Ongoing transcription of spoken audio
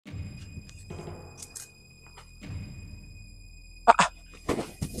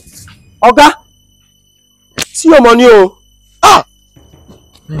Oga, see your money, oh. Ah!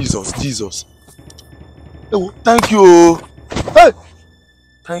 Jesus. Oh, thank you. Hey!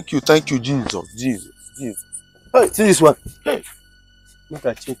 Thank you, Jesus. Hey, see this one. Hey, Make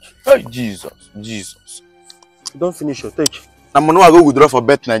I check. hey, Jesus. You don't finish your take. I'm gonna go withdraw for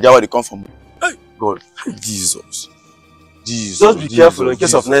bet Nigeria where they come from. Hey, God. Hey, Jesus. Just be careful in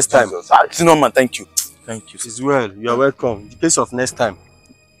case of next time. No man, thank you. It's well. You are welcome. In case of next time,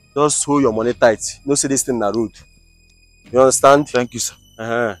 just hold your money tight. No say this thing na road. You understand? Thank you, sir.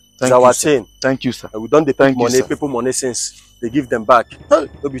 It's our chain. Thank you, sir. And we don't take money, people money since they give them back.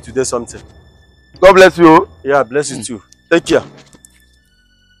 Don't be today something. God bless you. Yeah, bless you too. Take care.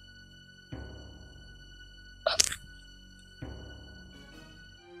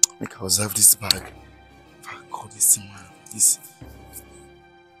 Make I observe this bag. If I call this man, this.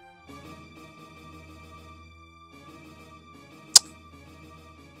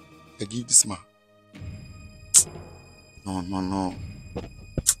 I give this man. No.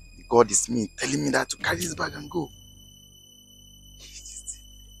 God is me telling me that to carry this bag and go.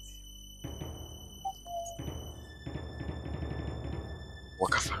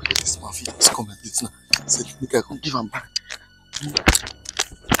 Walk after this man. He's come like this now. Said, make I come give him back.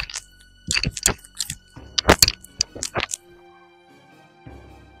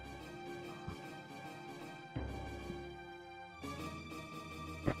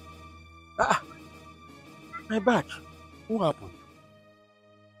 My bag. What happened?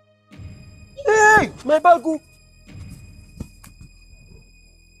 Hey, my bag.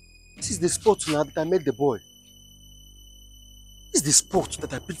 This is the spot now that I met the boy. This is the spot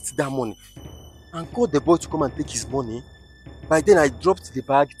that I picked that money and called the boy to come and take his money. By then I dropped the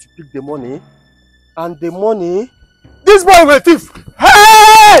bag to pick the money, and the money. This boy was a thief.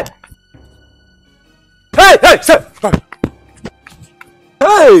 Hey! Hey! Sir!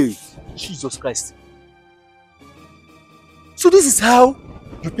 Hey! Jesus Christ. So this is how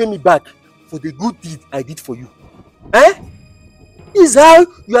you pay me back for the good deed I did for you. Eh? This is how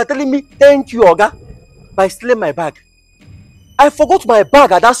you are telling me thank you, Oga, by stealing my bag. I forgot my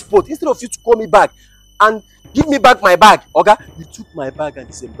bag at that spot. Instead of you to call me back and give me back my bag, Oga, you took my bag and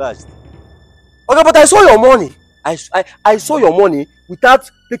disembarked. Oga, but I saw your money. I saw your money without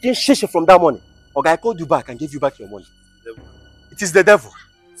taking shit from that money. Oga, I called you back and gave you back your money. It is the devil.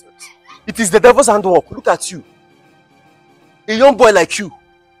 It is the devil's handwork. Look at you. A young boy like you.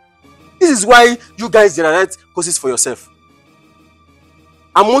 This is why you guys generate causes for yourself.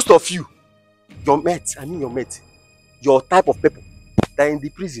 And most of you, your mates, your type of people, they are in the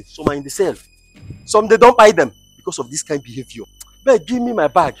prison, some are in the cell. Some they don't buy them because of this kind of behavior. But give me my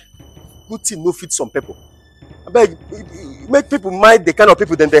bag. Good thing no fit some people. But make people mind the kind of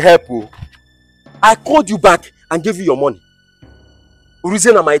people then they help you. I called you back and gave you your money.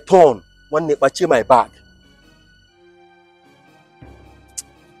 Reason on my turn, one never change my bag.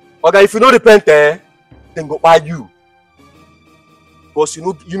 Okay, if you don't repent, then go buy you. Because you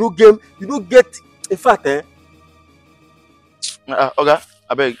know get in fact, Okay,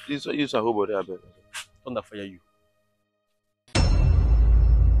 I beg, you are whole body, I beg. Thunder fire you.